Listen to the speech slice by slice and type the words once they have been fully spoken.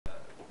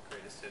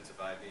units of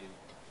EyeBeam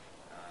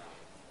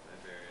and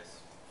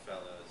various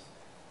fellows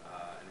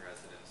and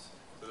residents.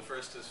 So the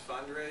first is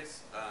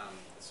fundraise.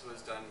 This was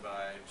done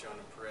by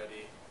Jonah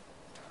Peretti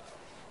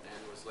and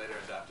was later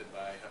adopted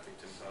by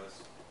Huffington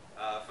Post.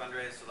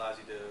 Fundraise allows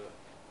you to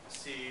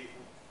see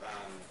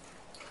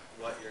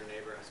what your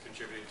neighbor has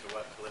contributed to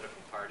what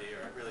political party,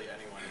 or really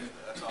anyone.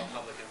 That's all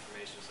public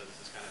information, so this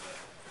is kind of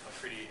a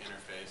pretty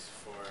interface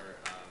for,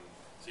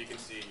 so you can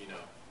see, you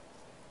know,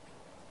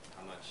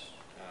 how much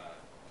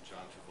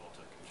John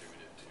Travolta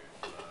contributed to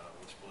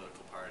which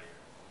political party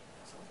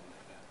or something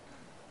like that.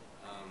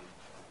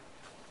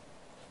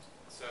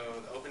 So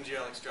the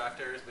OpenGL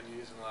extractor has been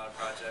used in a lot of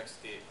projects.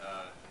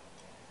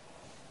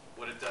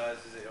 What it does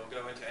is it will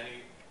go into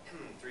any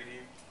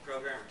 3D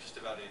program, just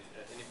about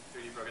any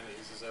 3D program that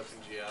uses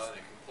OpenGL, and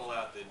it can pull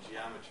out the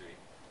geometry.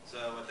 So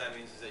what that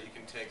means is that you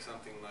can take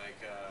something like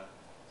a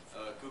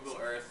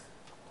Google Earth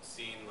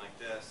scene like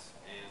this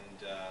and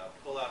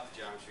pull out the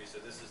geometry.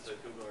 So this is the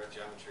Google Earth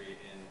geometry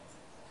in,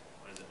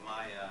 what is it,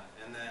 Maya,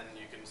 and then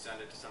you can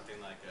send it to something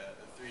like a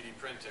 3D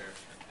printer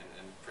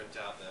and print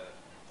out the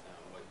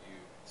what you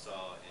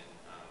saw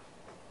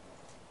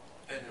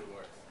in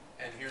Google Earth.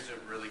 And here's a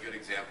really good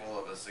example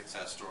of a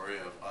success story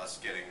of us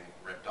getting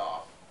ripped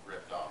off,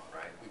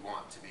 right? We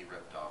want to be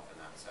ripped off in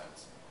that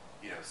sense.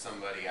 You know,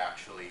 somebody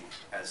actually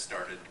has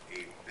started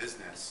a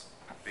business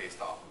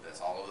based off of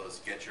this. All of those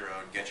get your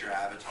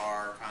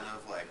avatar, kind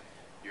of like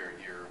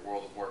your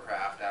World of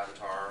Warcraft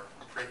avatar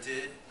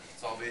printed.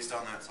 It's all based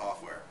on that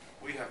software.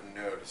 We have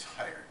no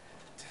desire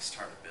to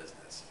start a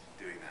business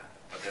doing that.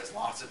 But there's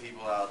lots of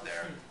people out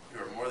there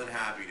who are more than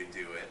happy to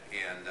do it,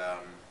 and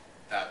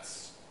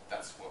that's